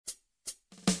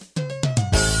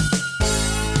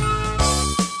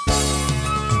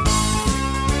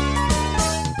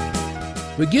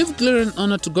We give glory and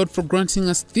honor to God for granting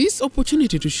us this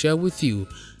opportunity to share with you.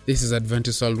 This is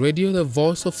Adventist World Radio, the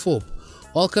voice of hope.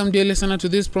 Welcome, dear listener, to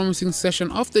this promising session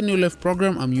of the New Life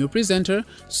program. I'm your presenter,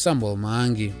 Samuel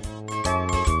Maangi.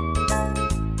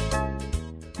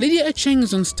 Lydia Acheng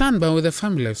is on standby with the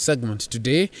Family Life segment.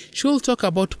 Today, she will talk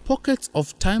about pockets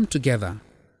of time together.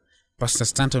 Pastor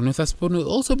Stanton Witherspoon will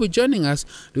also be joining us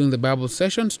during the Bible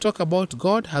session to talk about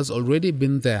God has already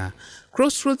been there.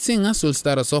 Crossroads Singers will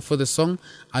start us off with the song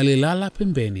Alilala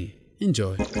Pembeni.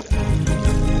 Enjoy.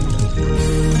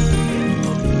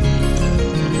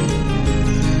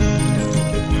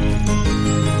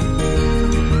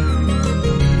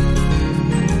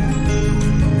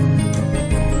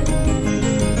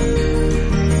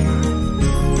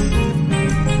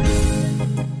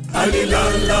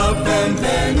 Alilala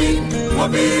pembeni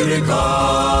mabirika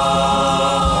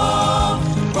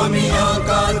kwa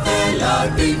miaka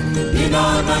 38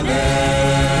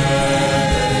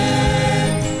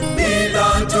 bila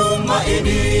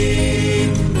tumaini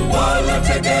wala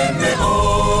tegemeo,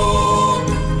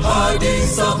 hadi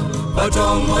Sabato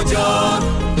moja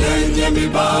yenye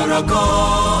mibaraka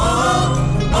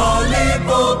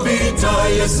alipopita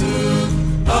Yesu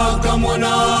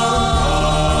akamwona.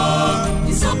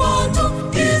 Sabato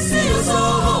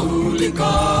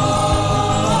isiyosahaulika,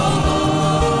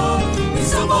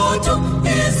 Sabato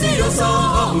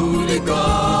isiyosahaulika.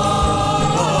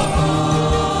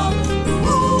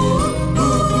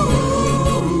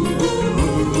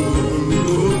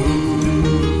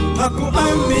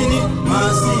 Hakuamini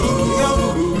masikio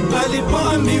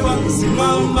alipoambiwa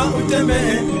simama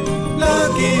utembee,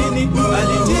 lakini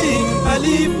alitii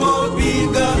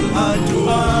alipopiga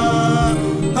hatua.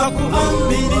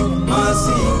 Hakuamini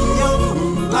masikio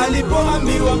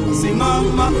alipoambiwa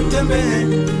simama utembee,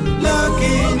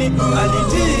 lakini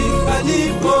alitii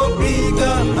alipopiga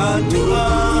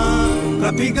hatua.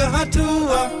 Kapiga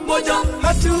hatua moja,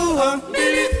 hatua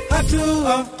mbili,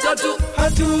 hatua tatu,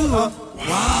 hatua.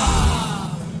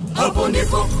 Hapo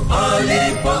ndipo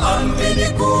alipoamini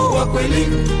kuwa kweli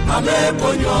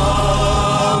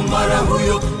ameponywa. Mara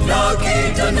huyo na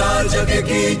kitanda chake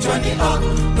kichwani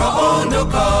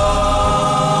akaondoka.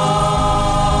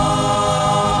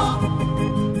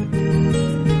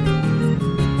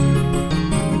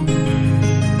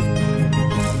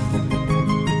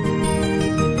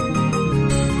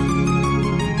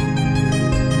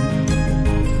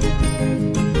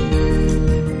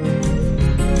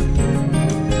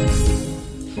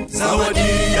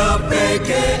 Zawadi ya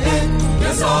pekee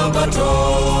ya Sabato,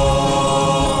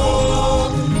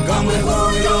 kamwe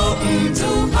huyo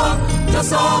mtu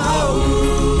hatasahau.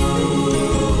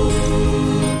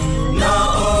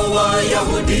 Nao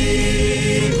Wayahudi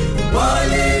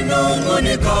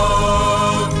walinung'unika,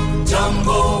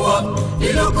 jambo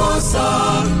walilokosa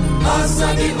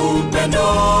hasa ni upendo.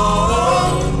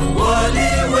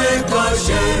 Waliweka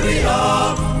sheria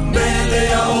mbele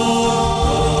yao,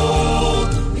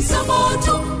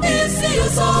 Sabato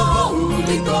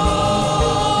isiyosahaulika,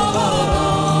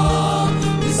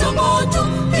 Sabato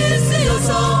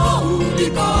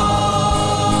isiyosahaulika.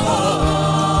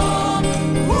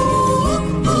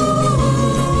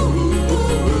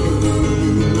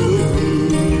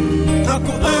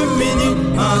 Hakuamini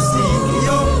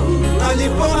masikio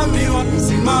alipoambiwa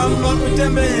simama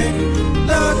utembee,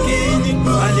 lakini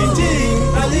alitii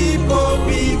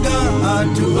alipopiga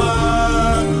hatua.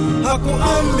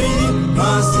 Hakuamini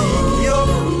masikio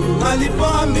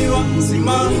alipoambiwa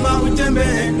simama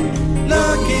utembee,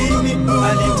 lakini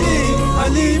alitii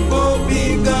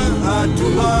alipopiga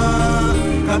hatua.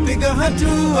 Kapiga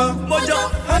hatua Moja,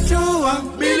 hatua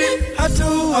mbili,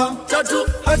 hatua tatu,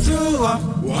 hatua.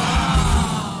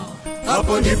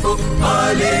 Hapo ndipo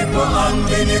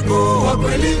alipoamini kuwa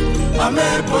kweli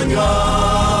ameponywa.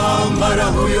 Mara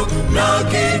huyo na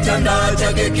kitanda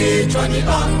chake kichwani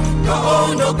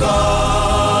akaondoka.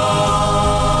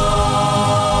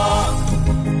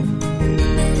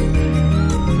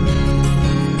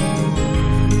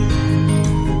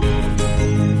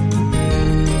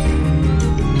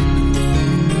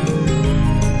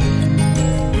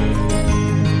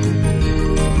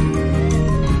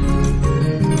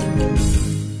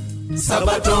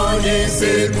 Sabato ni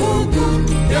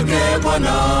sikukuu yake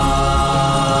Bwana,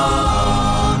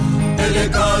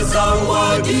 peleka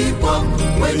zawadi kwa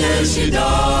mwenye shida.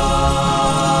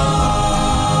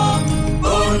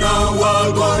 Ona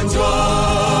wagonjwa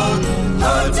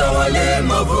hata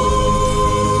walemavu,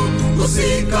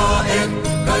 usikae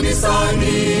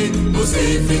kanisani,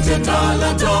 usifiche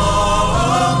talanta.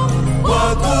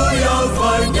 Kwa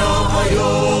kuyafanya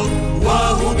hayo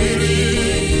wahubiri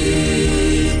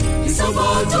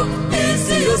Sabato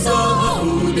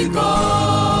isiyosahaulika.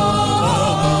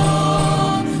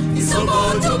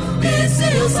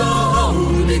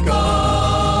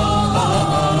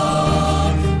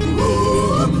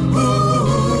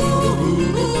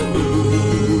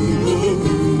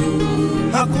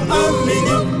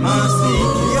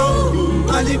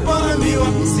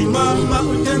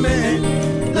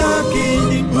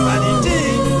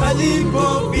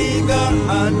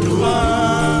 hatua.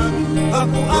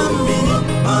 Hakuamini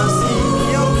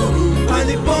masikio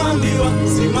alipoambiwa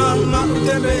simama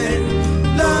utembee,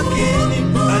 lakini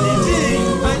alitii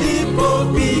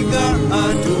alipopiga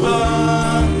hatua.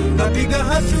 Kapiga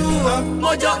hatua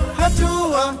moja,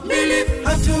 hatua mbili,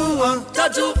 hatua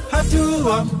tatu.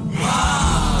 hatua.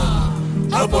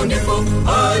 Hapo ndipo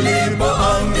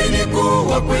alipoamini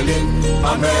kuwa kweli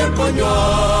ameponywa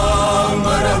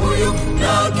mara huyo,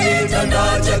 na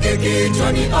kitanda chake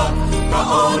kichwani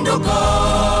akaondoka.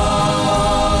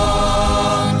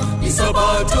 Ni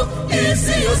Sabato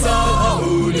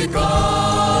isiyosahaulika,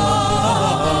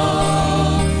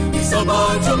 ni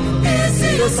Sabato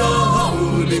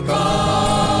isiyosahaulika.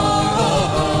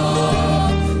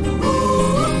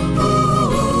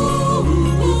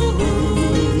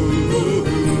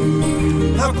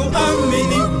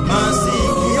 Hakuamini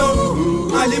masikio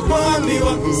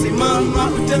alipoambiwa simama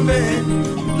utembee,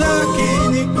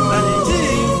 lakini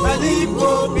alitii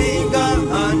alipopiga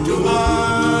hatua.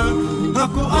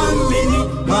 Hakuamini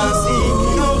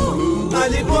masikio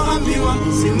alipoambiwa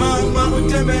simama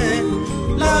utembee,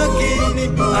 lakini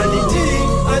alitii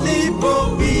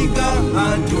alipopiga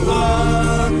hatua.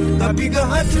 Kapiga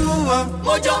hatua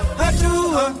Moja,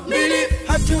 hatua mbili,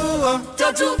 hatua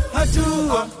tatu.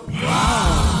 hatua.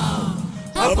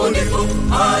 Hapo ndipo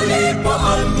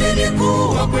alipoamini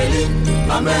kuwa kweli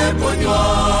ameponywa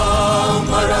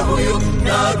mara huyo,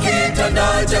 na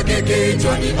kitanda chake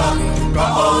kichwani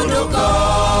akaondoka.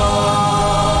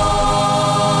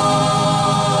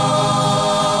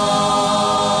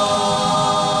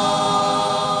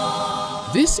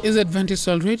 This is Adventist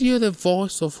World Radio, the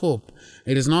voice of hope.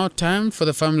 It is now time for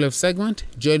the Family Life segment.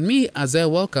 Join me as I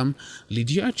welcome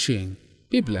Lydia Achieng.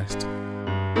 Be blessed.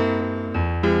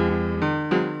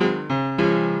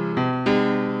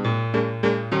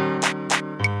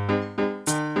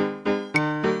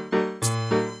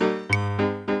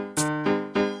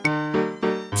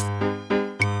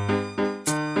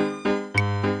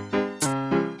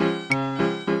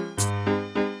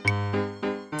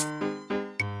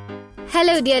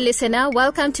 Hello, dear listener.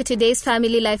 Welcome to today's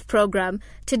Family Life program.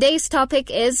 Today's topic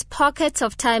is Pockets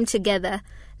of Time Together.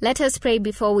 Let us pray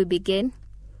before we begin.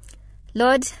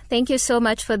 Lord, thank you so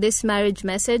much for this marriage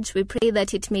message. We pray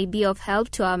that it may be of help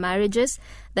to our marriages,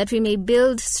 that we may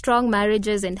build strong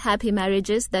marriages and happy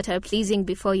marriages that are pleasing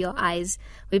before your eyes.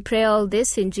 We pray all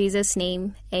this in Jesus'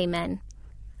 name. Amen.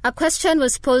 A question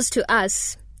was posed to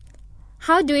us.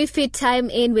 How do we fit time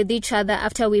in with each other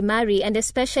after we marry, and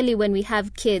especially when we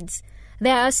have kids?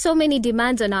 There are so many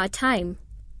demands on our time.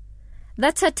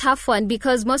 That's a tough one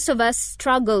because most of us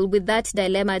struggle with that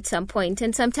dilemma at some point,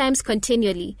 and sometimes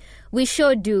continually. We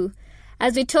sure do.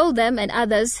 As we told them and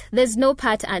others, there's no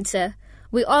pat answer.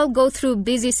 We all go through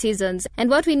busy seasons, and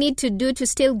what we need to do to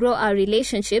still grow our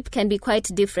relationship can be quite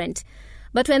different.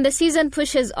 But when the season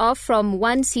pushes off from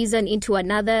one season into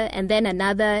another and then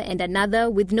another and another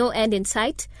with no end in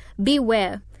sight,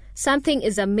 beware. Something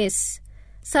is amiss.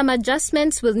 Some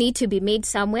adjustments will need to be made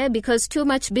somewhere because too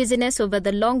much busyness over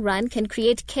the long run can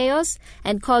create chaos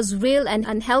and cause real and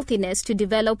unhealthiness to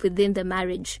develop within the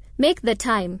marriage. Make the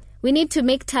time. We need to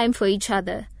make time for each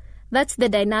other. That's the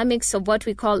dynamics of what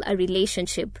we call a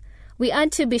relationship. We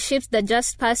aren't to be ships that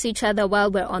just pass each other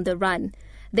while we're on the run.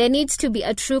 There needs to be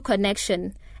a true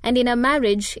connection. And in a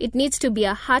marriage, it needs to be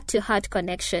a heart-to-heart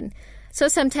connection. So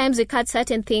sometimes we cut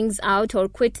certain things out or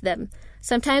quit them.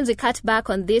 Sometimes we cut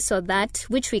back on this or that,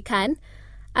 which we can.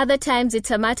 Other times it's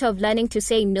a matter of learning to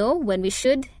say no when we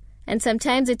should. And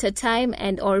sometimes it's a time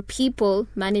and or people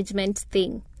management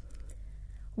thing.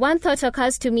 One thought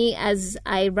occurs to me as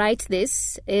I write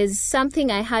this is something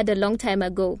I had a long time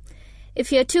ago.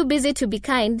 If you're too busy to be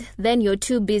kind, then you're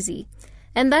too busy.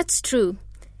 And that's true.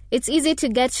 It's easy to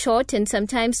get short and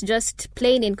sometimes just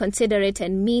plain inconsiderate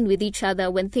and mean with each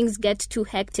other when things get too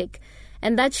hectic.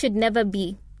 And that should never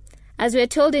be. As we are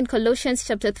told in Colossians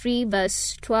chapter 3,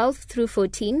 verse 12 through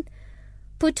 14,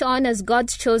 put on as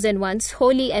God's chosen ones,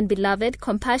 holy and beloved,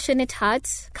 compassionate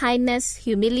hearts, kindness,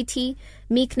 humility,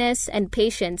 meekness, and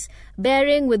patience,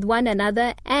 bearing with one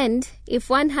another, and, if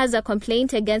one has a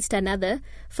complaint against another,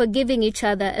 forgiving each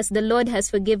other as the Lord has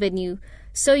forgiven you,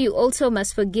 so you also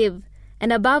must forgive.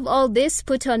 And above all this,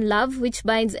 put on love, which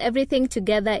binds everything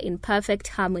together in perfect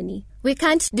harmony. We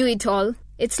can't do it all.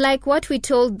 It's like what we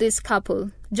told this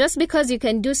couple. Just because you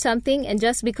can do something and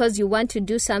just because you want to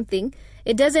do something,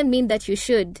 it doesn't mean that you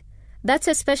should. That's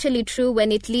especially true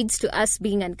when it leads to us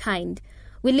being unkind.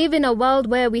 We live in a world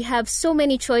where we have so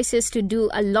many choices to do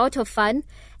a lot of fun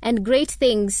and great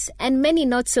things and many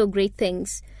not so great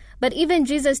things. But even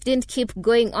Jesus didn't keep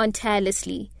going on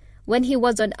tirelessly. When he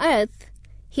was on earth,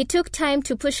 He took time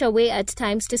to push away at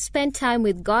times to spend time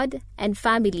with God and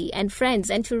family and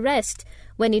friends and to rest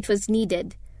when it was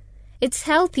needed. It's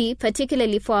healthy,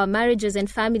 particularly for our marriages and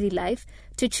family life,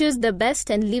 to choose the best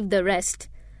and leave the rest.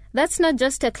 That's not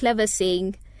just a clever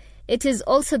saying. It is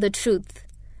also the truth.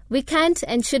 We can't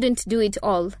and shouldn't do it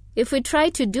all. If we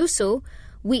try to do so,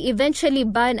 we eventually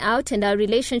burn out and our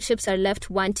relationships are left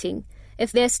wanting,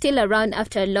 if they're still around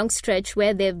after a long stretch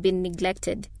where they've been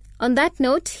neglected. On that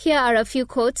note, here are a few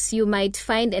quotes you might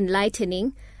find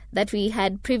enlightening that we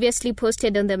had previously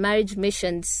posted on the Marriage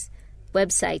Missions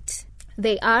website.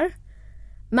 They are: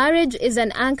 marriage is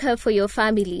an anchor for your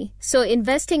family, so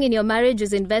investing in your marriage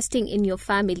is investing in your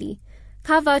family.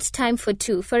 Carve out time for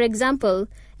two. For example,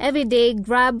 every day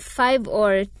grab 5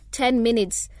 or 10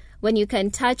 minutes when you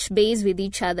can touch base with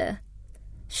each other.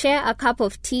 Share a cup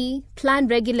of tea, plan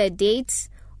regular dates,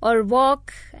 or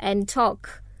walk and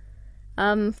talk.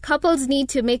 Couples need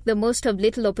to make the most of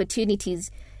little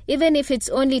opportunities, even if it's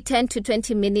only 10 to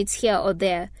 20 minutes here or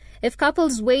there. If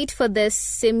couples wait for the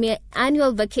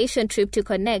semi-annual vacation trip to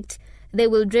connect, they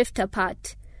will drift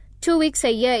apart. 2 weeks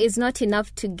a year is not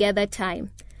enough to gather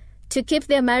time. To keep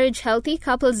their marriage healthy,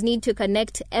 couples need to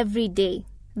connect every day.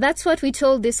 That's what we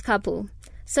told this couple.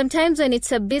 Sometimes when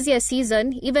it's a busier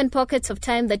season, even pockets of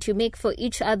time that you make for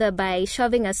each other by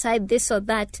shoving aside this or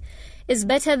that is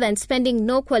better than spending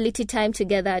no quality time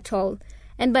together at all.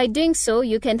 And by doing so,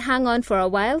 you can hang on for a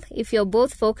while if you're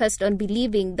both focused on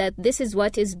believing that this is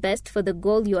what is best for the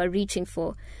goal you are reaching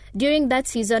for during that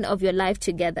season of your life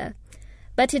together.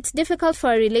 But it's difficult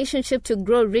for a relationship to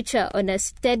grow richer on a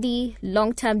steady,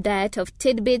 long-term diet of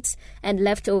tidbits and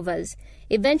leftovers.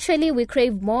 Eventually, we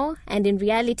crave more, and in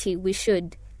reality, we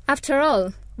should. After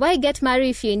all, why get married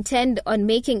if you intend on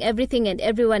making everything and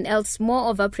everyone else more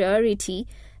of a priority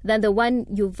than the one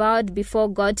you vowed before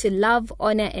God to love,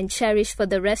 honor, and cherish for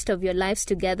the rest of your lives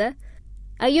together?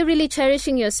 Are you really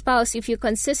cherishing your spouse if you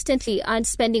consistently aren't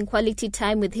spending quality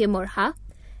time with him or her?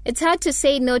 It's hard to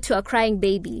say no to a crying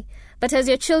baby, but as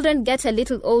your children get a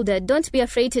little older, don't be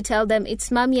afraid to tell them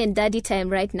it's mommy and daddy time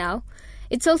right now.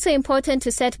 It's also important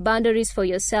to set boundaries for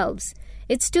yourselves.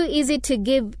 It's too easy to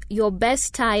give your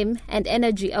best time and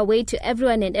energy away to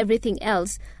everyone and everything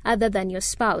else other than your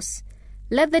spouse.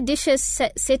 Let the dishes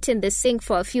sit in the sink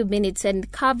for a few minutes and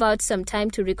carve out some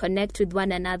time to reconnect with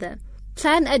one another.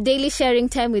 Plan a daily sharing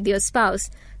time with your spouse.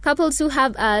 Couples who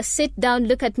have a sit-down,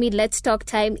 look-at-me, let's talk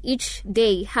time each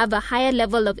day have a higher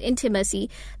level of intimacy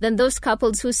than those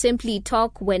couples who simply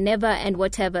talk whenever and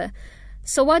whatever.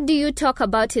 So what do you talk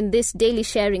about in this daily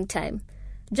sharing time?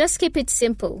 Just keep it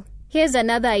simple. Here's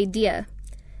another idea.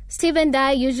 Steve and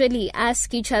I usually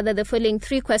ask each other the following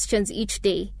 3 questions each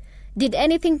day. Did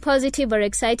anything positive or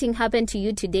exciting happen to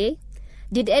you today?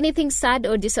 Did anything sad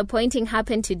or disappointing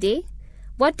happen today?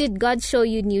 What did God show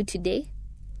you new today?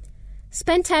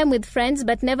 Spend time with friends,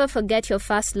 but never forget your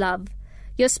first love.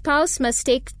 Your spouse must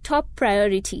take top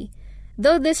priority,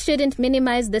 though this shouldn't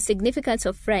minimize the significance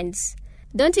of friends.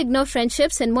 Don't ignore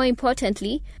friendships, and more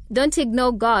importantly, don't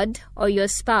ignore God or your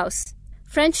spouse.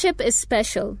 Friendship is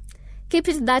special. Keep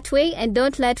it that way and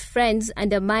don't let friends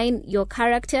undermine your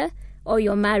character or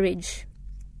your marriage.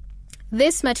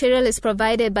 This material is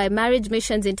provided by Marriage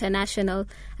Missions International.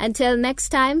 Until next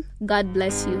time, God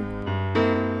bless you.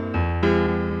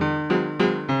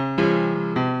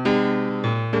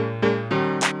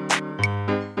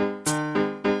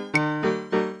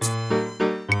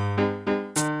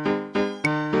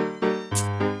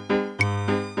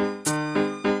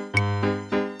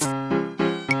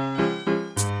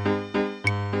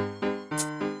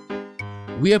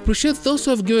 We appreciate those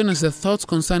who have given us their thoughts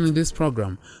concerning this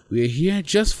program. We are here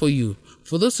just for you.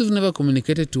 For those who've never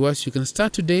communicated to us, you can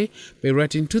start today by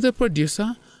writing to the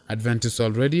producer, Adventist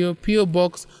World Radio, PO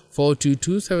Box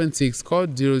 42276,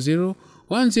 code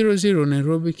 00100,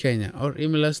 Nairobi, Kenya, or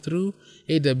email us through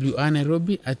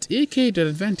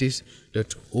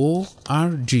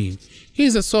awrnairobi@ak.adventist.org.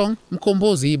 Here's a song,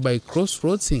 Mkombozi by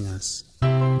Crossroads Singers.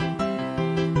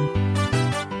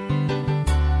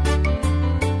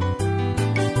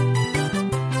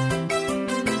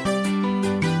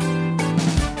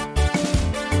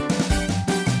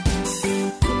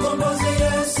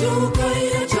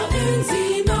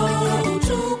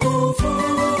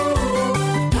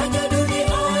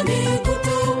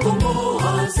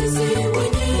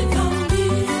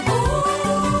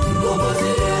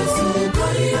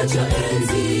 Cha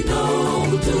enzi na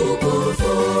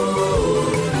utukufu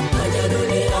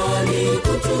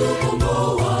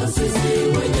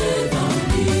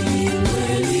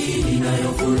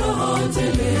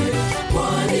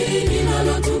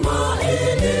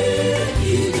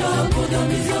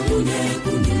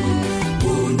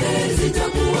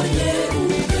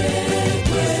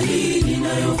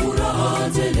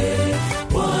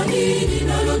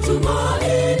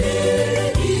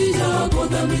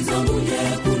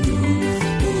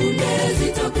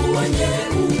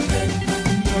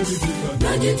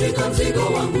najitwika mzigo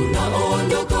wangu,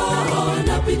 naondoka,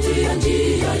 napitia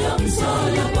njia ya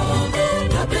msalaba,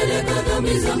 napeleka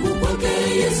dhambi zangu kwake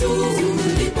Yesu,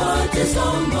 nipate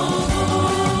samaha.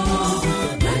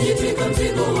 Najitwika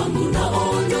mzigo wangu,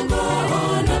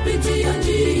 naondoka, napitia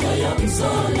njia ya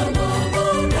msalaba,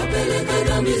 napeleka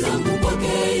dhambi zangu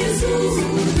kwake Yesu,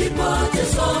 nipate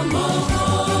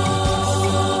samaha.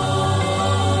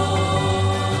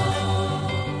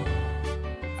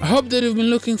 I hope that you've been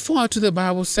looking forward to the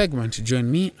Bible segment. Join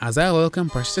me as I welcome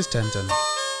Pastor Stanton.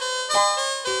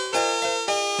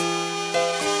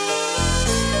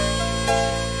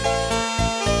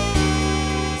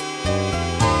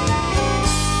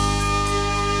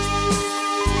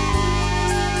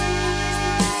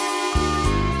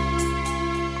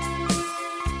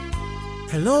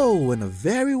 Hello and a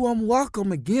very warm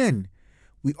welcome again.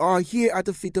 We are here at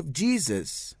the feet of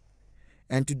Jesus.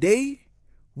 And today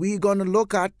we're going to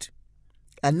look at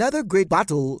another great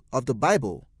battle of the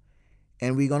Bible.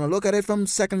 And we're going to look at it from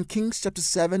 2 Kings chapter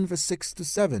 7 verse 6 to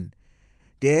 7.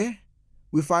 There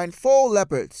we find 4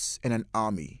 leopards and an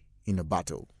army in a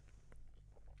battle.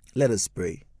 Let us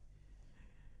pray.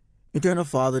 Eternal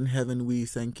Father in heaven, we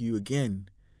thank you again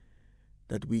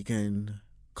that we can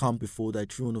come before thy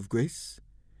throne of grace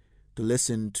to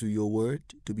listen to your word,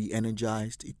 to be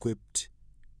energized, equipped,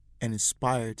 and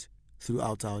inspired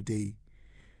throughout our day.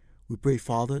 We pray,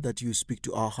 Father, that you speak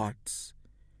to our hearts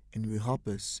and will help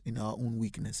us in our own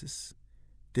weaknesses.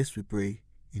 This we pray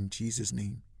in Jesus'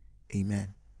 name.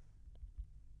 Amen.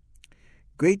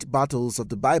 Great battles of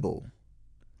the Bible.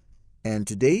 And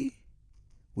today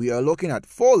we are looking at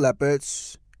 4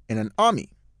 leopards and an army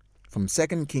from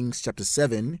 2 Kings chapter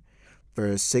 7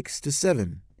 verse 6 to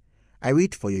 7. I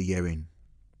read for your hearing.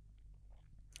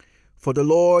 For the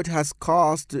Lord has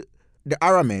caused the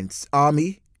Arameans'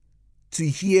 army to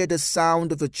hear the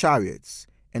sound of the chariots,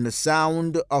 and the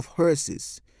sound of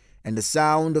horses, and the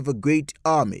sound of a great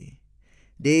army.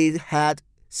 They had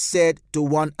said to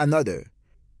one another,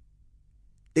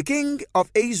 the king of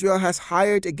Israel has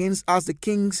hired against us the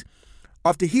kings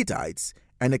of the Hittites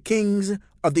and the kings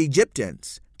of the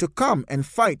Egyptians to come and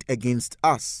fight against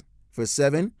us. Verse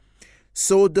 7.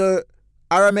 So the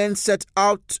Arameans set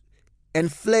out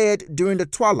and fled during the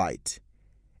twilight,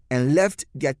 and left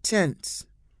their tents,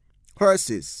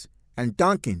 horses, and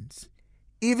donkeys,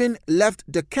 even left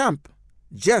the camp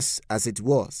just as it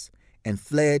was, and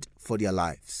fled for their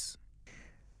lives.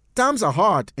 Times are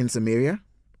hard in Samaria.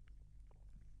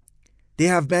 They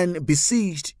have been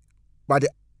besieged by the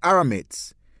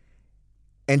Arameans,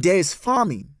 and there is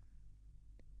famine.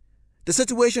 The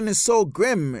situation is so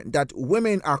grim that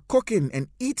women are cooking and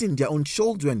eating their own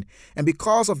children, and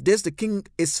because of this the king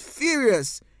is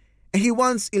furious, and he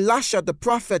wants Elisha the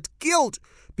prophet killed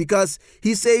because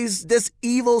he says this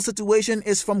evil situation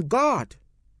is from God.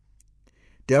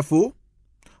 Therefore,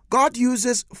 God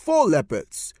uses 4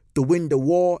 leopards to win the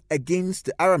war against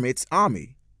the Arameans'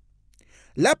 army.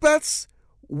 Leopards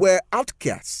were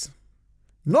outcasts.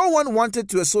 No one wanted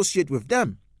to associate with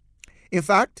them. In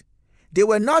fact, they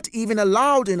were not even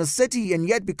allowed in a city, and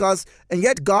yet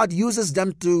God uses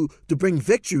them to bring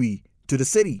victory to the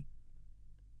city.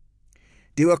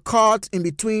 They were caught in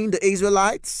between the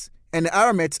Israelites and the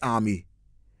Arameans' army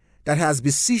that has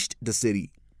besieged the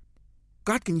city.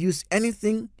 God can use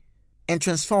anything and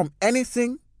transform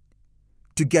anything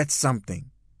to get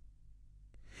something.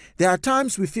 There are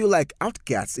times we feel like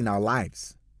outcasts in our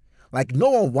lives. Like no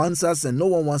one wants us, and no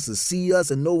one wants to see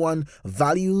us, and no one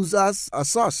values us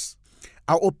as us.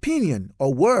 Our opinion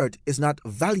or word is not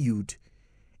valued,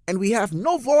 and we have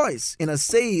no voice in a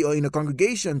say or in a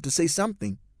congregation to say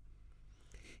something.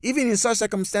 Even in such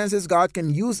circumstances, God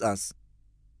can use us.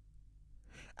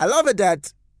 I love it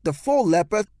that the 4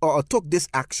 lepers took this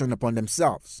action upon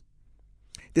themselves.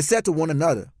 They said to one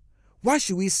another, why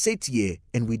should we sit here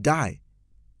and we die?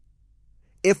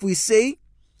 If we say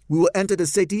we will enter the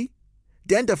city,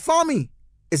 then the famine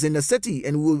is in the city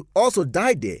and we will also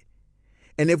die there.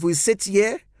 And if we sit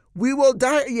here, we will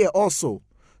die here also.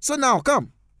 So now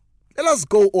come, let us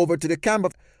go over to the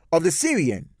camp of the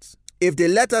Syrians. If they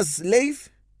let us live,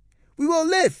 we will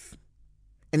live.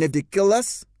 And if they kill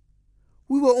us,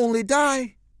 we will only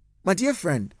die. My dear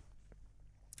friend,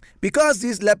 because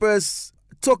these lepers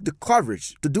took the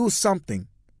courage to do something,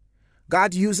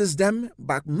 God uses them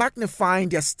by magnifying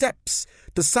their steps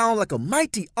to sound like a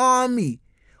mighty army,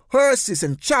 horses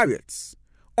and chariots.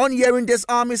 On hearing this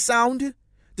army sound,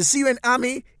 the Syrian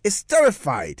army is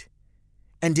terrified,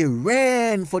 and they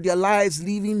ran for their lives,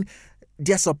 leaving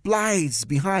their supplies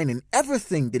behind and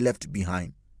everything they left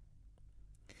behind.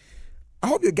 I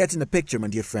hope you're getting the picture, my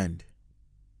dear friend.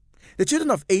 The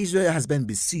children of Israel has been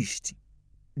besieged.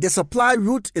 the supply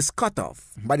route is cut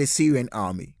off by the Syrian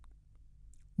army.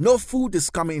 No food is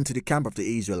coming into the camp of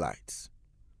the Israelites.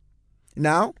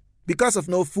 Now, because of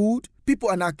no food, people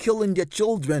are now killing their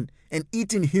children and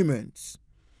eating humans.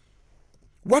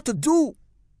 What to do?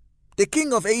 The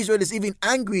king of Israel is even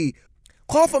angry.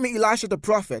 Call for me Elisha the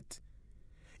prophet.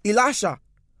 Elisha,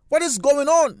 what is going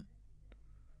on?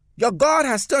 Your God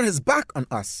has turned his back on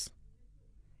us.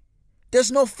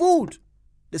 There's no food.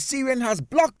 The Syrian has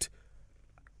blocked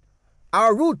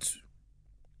our route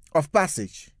of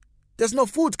passage. There's no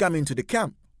food coming to the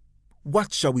camp.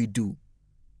 What shall we do?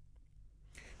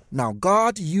 Now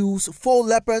God used 4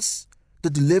 lepers to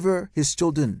deliver his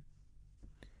children.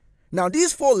 Now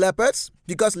these 4 lepers,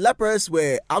 because lepers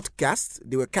were outcasts,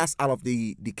 they were cast out of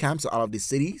the camps or out of the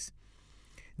cities.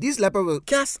 These lepers were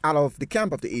cast out of the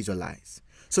camp of the Israelites.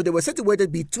 So they were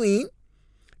situated between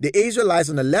the Israelites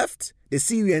on the left, the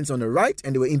Syrians on the right,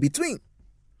 and they were in between.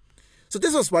 So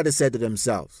this was what they said to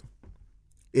themselves.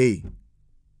 Hey,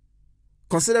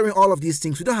 considering all of these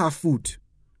things, we don't have food.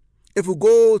 If we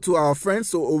go to our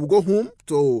friends or we go home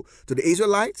to the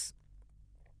Israelites,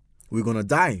 we're going to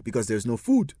die because there's no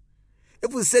food.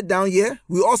 If we sit down here,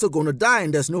 we're also going to die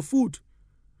and there's no food.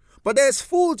 But there's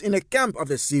food in the camp of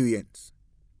the Syrians.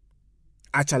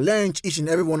 I challenge each and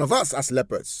every one of us as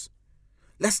lepers.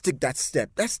 Let's take that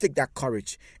step. Let's take that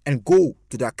courage and go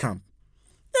to that camp.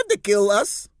 If they kill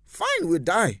us, fine, we'll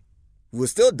die. We'll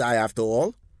still die after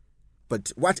all.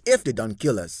 But what if they don't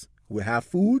kill us? We'll have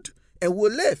food and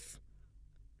we'll live.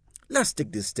 Let's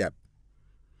take this step.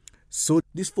 So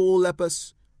these 4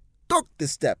 lepers took the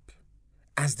step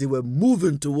as they were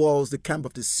moving towards the camp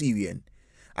of the Syrian,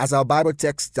 as our Bible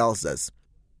text tells us.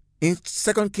 In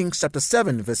 2 Kings chapter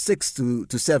 7, verse 6 to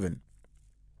 7.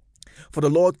 For the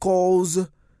Lord calls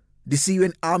the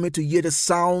Syrian army to hear the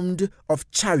sound of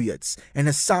chariots and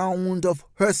the sound of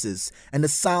horses and the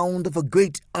sound of a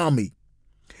great army.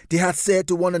 They had said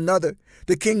to one another,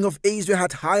 the king of Israel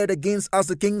had hired against us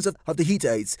the kings of the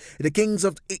Hittites, the kings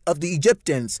of the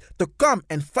Egyptians, to come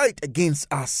and fight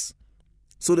against us.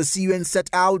 So the Syrians set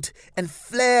out and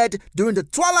fled during the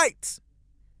twilight,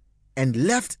 and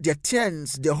left their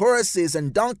tents, their horses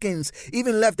and donkeys,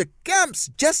 even left the camps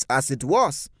just as it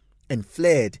was, and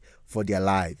fled for their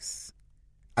lives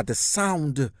at the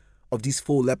sound of these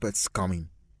 4 leopards coming.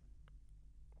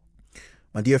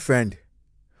 My dear friend,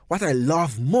 what I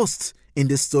love most in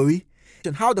this story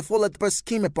and how the 4 lepers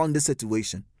came upon this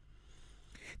situation.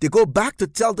 They go back to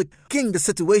tell the king the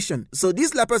situation. So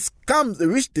these lepers they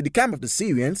reach to the camp of the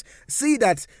Syrians, see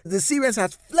that the Syrians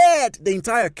had fled the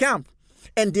entire camp,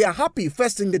 and they are happy.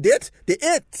 First thing they did, they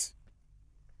ate.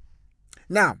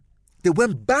 Now, they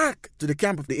went back to the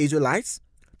camp of the Israelites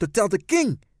to tell the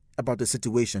king about the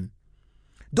situation.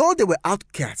 Though they were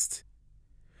outcast,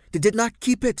 they did not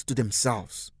keep it to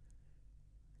themselves.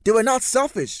 They were not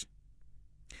selfish.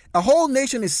 A whole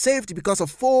nation is saved because of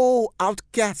 4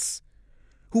 outcasts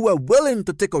who were willing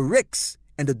to take a risk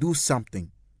and to do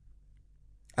something.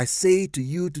 I say to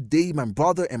you today, my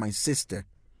brother and my sister,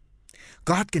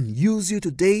 God can use you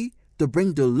today to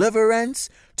bring deliverance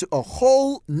to a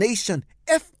whole nation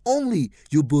if only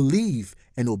you believe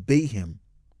and obey him.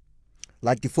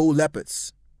 Like the 4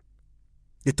 lepers,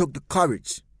 they took the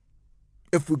courage.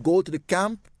 If we go to the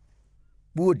camp,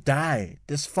 we will die.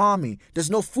 There's famine. There's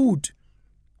no food.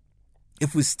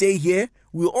 If we stay here,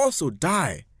 we will also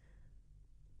die.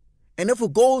 And if we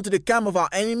go to the camp of our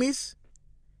enemies,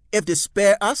 if they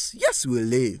spare us, yes, we'll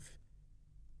live.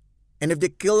 And if they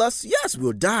kill us, yes,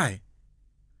 we'll die.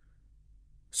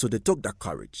 So they took that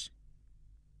courage.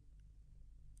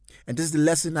 And this is the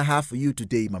lesson I have for you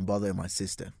today, my brother and my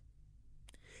sister.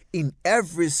 In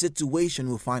every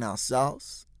situation we find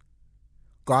ourselves,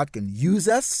 God can use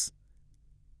us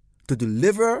to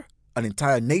deliver an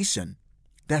entire nation.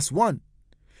 That's one.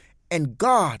 And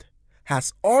God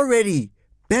has already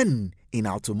been in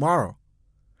our tomorrow.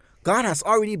 God has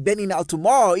already been in our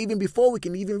tomorrow even before we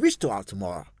can even reach to our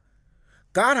tomorrow.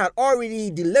 God had already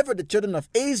delivered the children of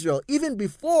Israel even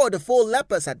before the 4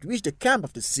 lepers had reached the camp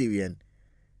of the Syrian.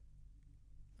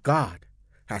 God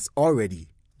has already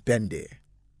been there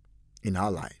in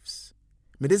our lives.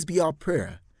 May this be our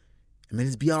prayer, and may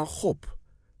this be our hope,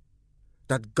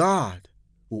 that God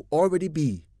will already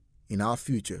be in our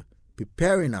future,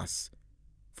 preparing us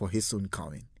for his soon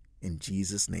coming. In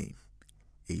Jesus' name,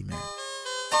 amen.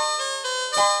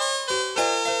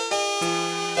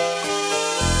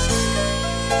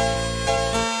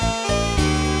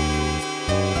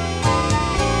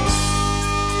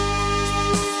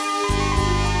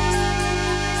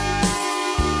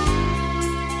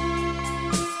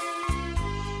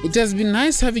 It It has been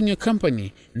nice having your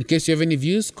company. In case you have any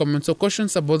views, comments or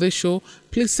questions about the show,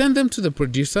 please send them to the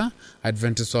producer,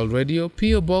 Adventist World Radio,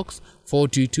 P.O. Box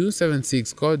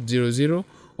 42276, code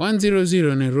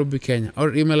 00100, Nairobi, Kenya,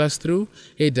 or email us through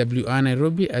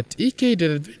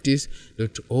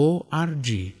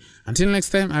awrnairobi@ek.adventist.org. Until next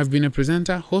time, I've been a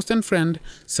presenter, host and friend,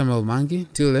 Samuel Mangi.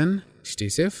 Till then, stay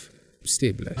safe,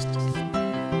 stay blessed.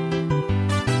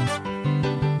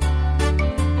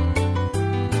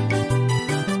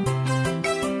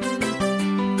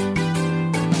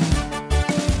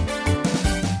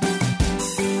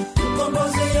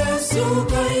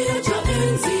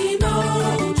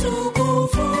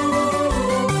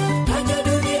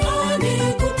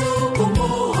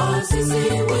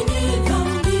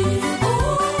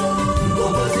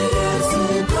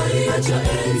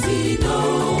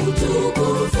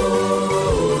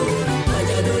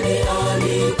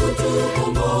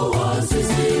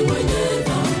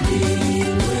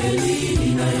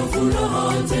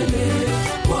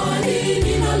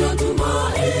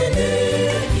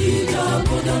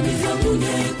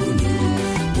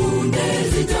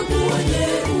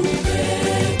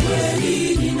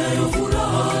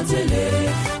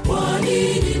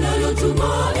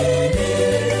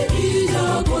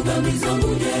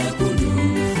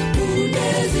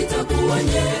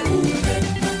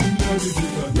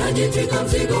 Najitika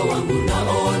mzigo wangu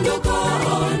naondoka,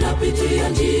 napitia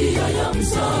njia ya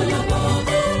msalaba,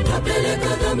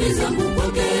 napeleka dhambi zangu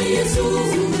kwake Yesu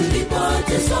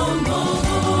nipate samaha.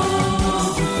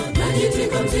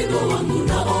 Najitika mzigo wangu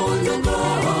naondoka,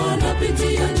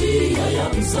 napitia njia ya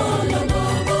msalaba,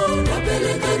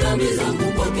 napeleka dhambi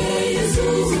zangu kwake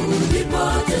Yesu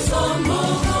nipate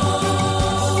samaha.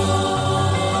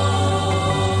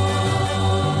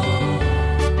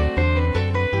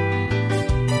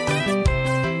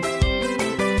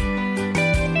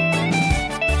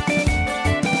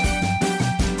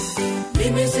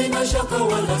 Shaka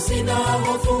wala sina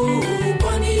hofu,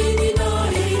 kwani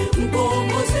ninaye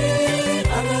mkombozi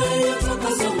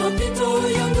anayetakasa mapito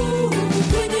yangu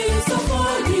kwenye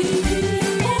safari.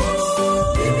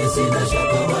 Mimi sina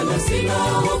shaka wala sina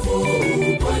hofu,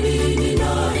 kwani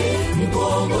ninaye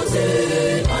mkombozi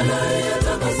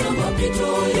anayetakasa mapito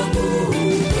yangu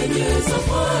kwenye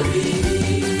safari.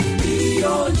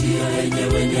 Hiyo njia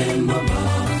yenyewe nyembamba,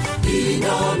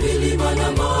 ina milima na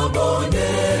mabonde,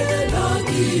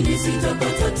 lakini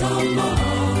sitakata tamaa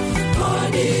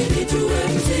hadi nitue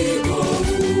mzigo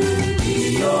huu.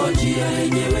 Hiyo njia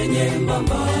yenyewe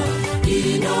nyembamba,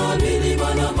 ina milima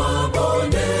na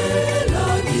mabonde,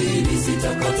 lakini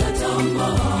sitakata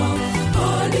tamaa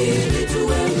hadi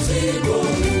nitue mzigo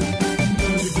huu.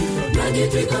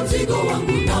 Najitwika mzigo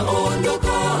wangu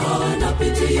naondoka,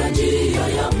 napitia njia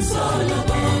ya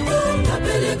msalaba,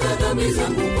 napeleka dhambi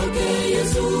zangu kwake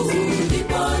Yesu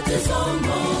nipate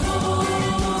samaha.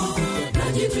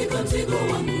 Najitwika mzigo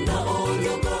wangu